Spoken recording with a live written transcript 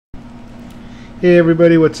Hey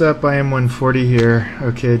everybody, what's up? I am 140 here.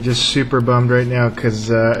 Okay, just super bummed right now because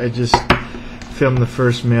I just filmed the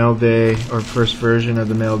first Mailday, or first version of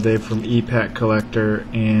the Mailday from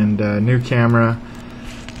Epattcollector, and new camera,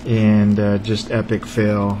 and just epic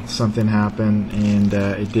fail. Something happened and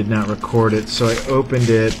it did not record it, so I opened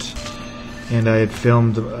it and I had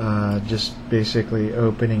filmed just basically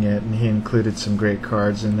opening it, and he included some great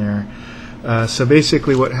cards in there. So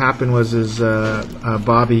basically what happened was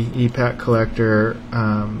Bobby, Epattcollector,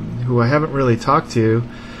 who I haven't really talked to,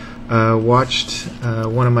 watched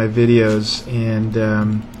one of my videos,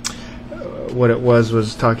 and what it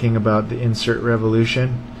was talking about the insert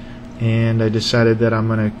revolution, and I decided that I'm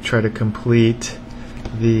going to try to complete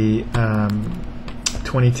the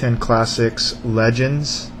 2010 Classics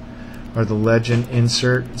Legends, or the Legend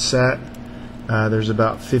insert set. There's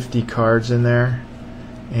about 50 cards in there,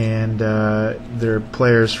 and they're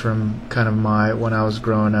players from kind of when I was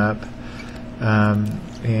growing up,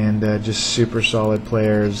 and just super solid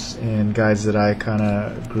players and guys that I kind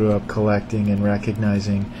of grew up collecting and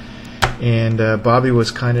recognizing. And Bobby was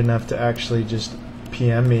kind enough to actually just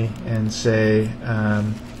PM me and say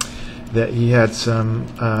that he had some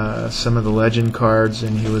of the Legend cards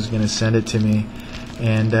and he was going to send it to me,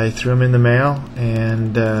 and I threw them in the mail,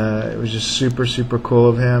 and it was just super cool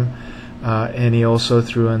of him. And he also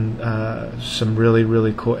threw in some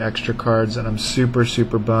really cool extra cards, and I'm super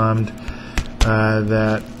bummed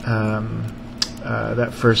that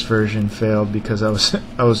that first version failed, because I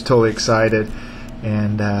was totally excited,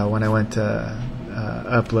 and when I went to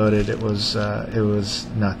upload it, it was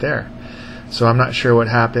not there. So I'm not sure what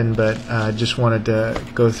happened, but I just wanted to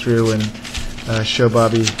go through and show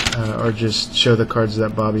Bobby, or just show the cards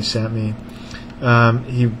that Bobby sent me.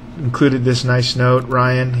 He included this nice note: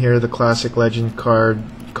 Ryan, here are the classic Legend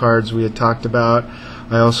cards we had talked about.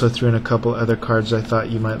 I also threw in a couple other cards I thought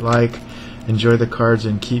you might like. Enjoy the cards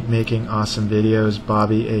and keep making awesome videos.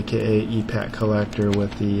 Bobby, aka Epattcollector,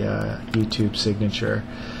 with the YouTube signature.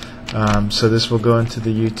 So this will go into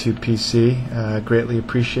the YouTube PC. Greatly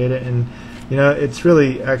appreciate it. And you know, it's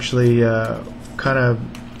really actually kind of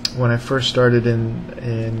when I first started in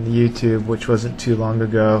YouTube, which wasn't too long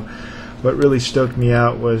ago, what really stoked me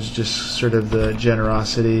out was just sort of the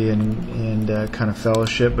generosity and kind of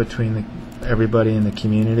fellowship between everybody in the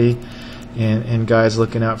community, and guys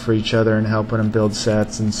looking out for each other and helping them build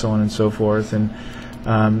sets and so on and so forth. And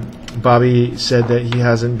Bobby said that he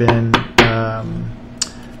hasn't been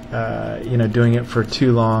doing it for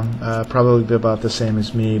too long, probably about the same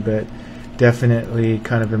as me, but definitely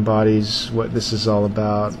kind of embodies what this is all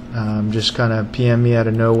about. Just kind of PM me out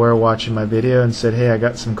of nowhere watching my video and said, hey, I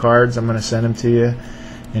got some cards, I'm going to send them to you,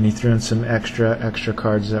 and he threw in some extra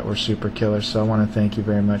cards that were super killer. So I want to thank you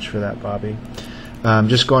very much for that, Bobby.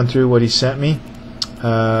 Just going through what he sent me.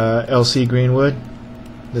 LC Greenwood,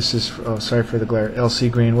 this is, oh sorry for the glare, LC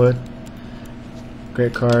Greenwood,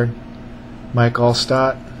 great card. Mike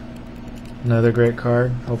Allstott, another great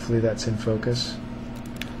card, hopefully that's in focus.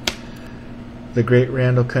 The great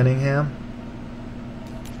Randall Cunningham,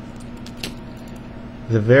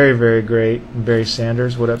 the very great Barry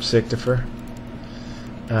Sanders, what up Sictifer.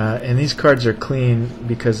 And these cards are clean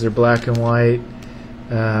because they're black and white,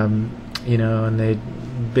 you know, and they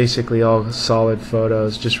basically all solid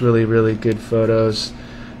photos, just really good photos,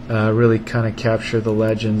 really kind of capture the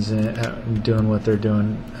legends and doing what they're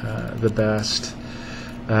doing the best.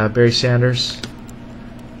 Barry Sanders,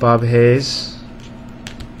 Bob Hayes,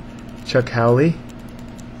 Chuck Howley,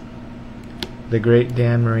 the great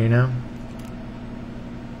Dan Marino,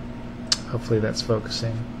 hopefully that's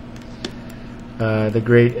focusing, the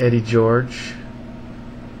great Eddie George,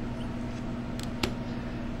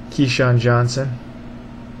 Keyshawn Johnson,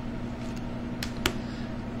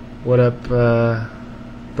 what up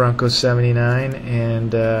Broncos 79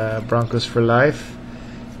 and Broncos for Life,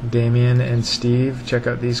 Damian and Steve, check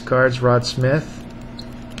out these cards, Rod Smith,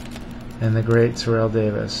 and the great Terrell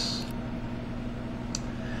Davis.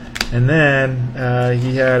 And then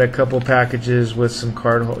he had a couple packages with some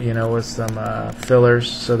with some fillers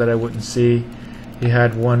so that I wouldn't see. He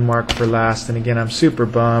had one marked for last, and again, I'm super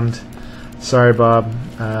bummed. Sorry, Bob,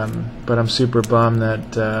 but I'm super bummed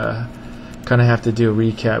that kind of have to do a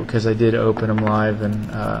recap, because I did open them live and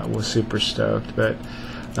was super stoked. But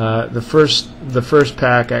the first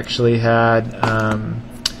pack actually had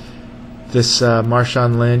this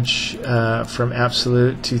Marshawn Lynch from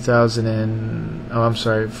Absolute 2000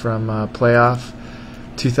 from Playoff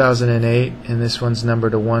 2008, and this one's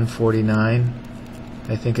numbered to 149.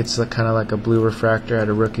 I think it's kind of like a blue refractor out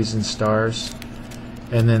of Rookies and Stars.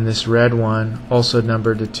 And then this red one also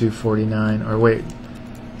numbered to 249. Or wait,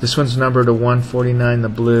 this one's numbered to 149, the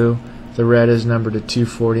blue, The red is numbered to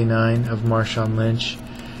 249 of Marshawn Lynch.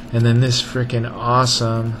 And then this freaking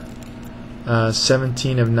awesome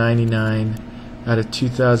 17 of 99 out of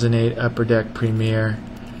 2008 Upper Deck Premier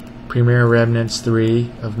Remnants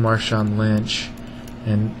 3 of Marshawn Lynch.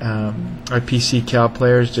 And our PC Cal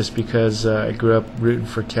players, just because I grew up rooting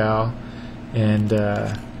for Cal, and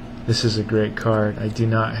this is a great card. I do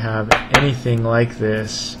not have anything like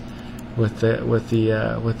this with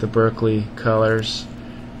the Berkeley colors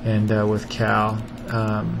and with Cal,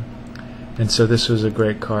 and so this was a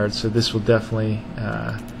great card. So this will definitely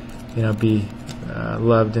be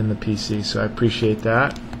loved in the PC. So I appreciate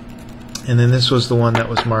that. And then this was the one that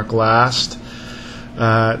was marked last.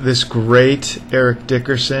 This great Eric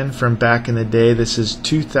Dickerson from back in the day. This is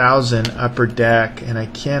 2000 Upper Deck, and I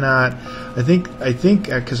think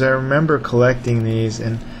because I remember collecting these,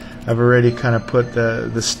 and I've already kind of put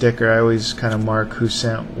the sticker. I always kind of mark who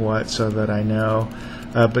sent what so that I know.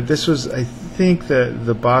 But this was, I think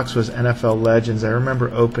the box was NFL Legends. I remember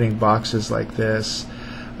opening boxes like this,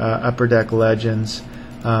 Upper Deck Legends,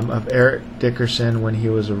 of Eric Dickerson when he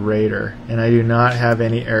was a Raider, and I do not have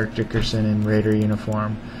any Eric Dickerson in a Raider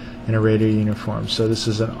uniform. So this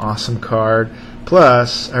is an awesome card.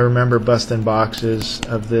 Plus, I remember busting boxes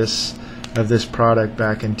of this product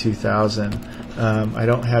back in 2000. I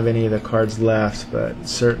don't have any of the cards left, but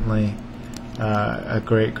certainly a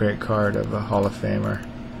great card of a Hall of Famer.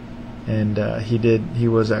 And he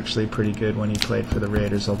was actually pretty good when he played for the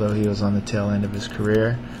Raiders, although he was on the tail end of his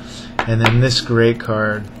career. And then this great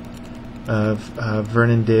card of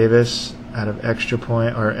Vernon Davis out of Extra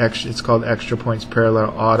Point, it's called Extra Points Parallel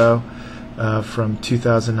Auto, from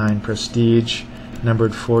 2009 Prestige,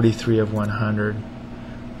 numbered 43 of 100.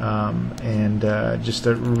 Just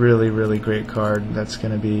a really great card. That's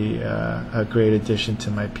going to be a great addition to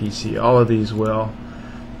my PC. All of these will.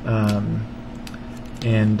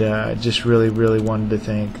 Just really wanted to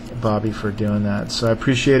thank Bobby for doing that. So I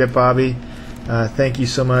appreciate it, Bobby. Thank you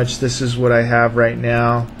so much. This is what I have right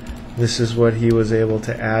now. This is what he was able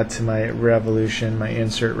to add to my Revolution, my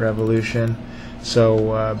insert Revolution.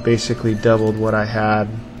 So basically doubled what I had,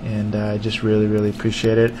 and I just really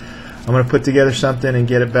appreciate it. I'm going to put together something and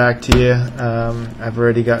get it back to you. I've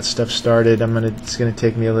already got stuff started. It's going to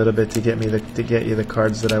take me a little bit to get you the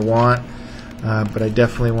cards that I want. But I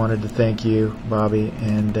definitely wanted to thank you, Bobby,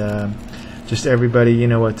 and just everybody. You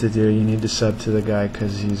know what to do. You need to sub to the guy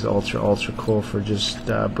because he's ultra cool for just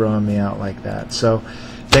broing me out like that. So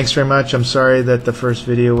thanks very much. I'm sorry that the first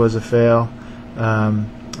video was a fail,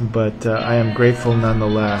 but I am grateful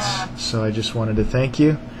nonetheless. So I just wanted to thank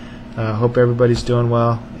you. Hope everybody's doing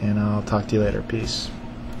well, and I'll talk to you later. Peace.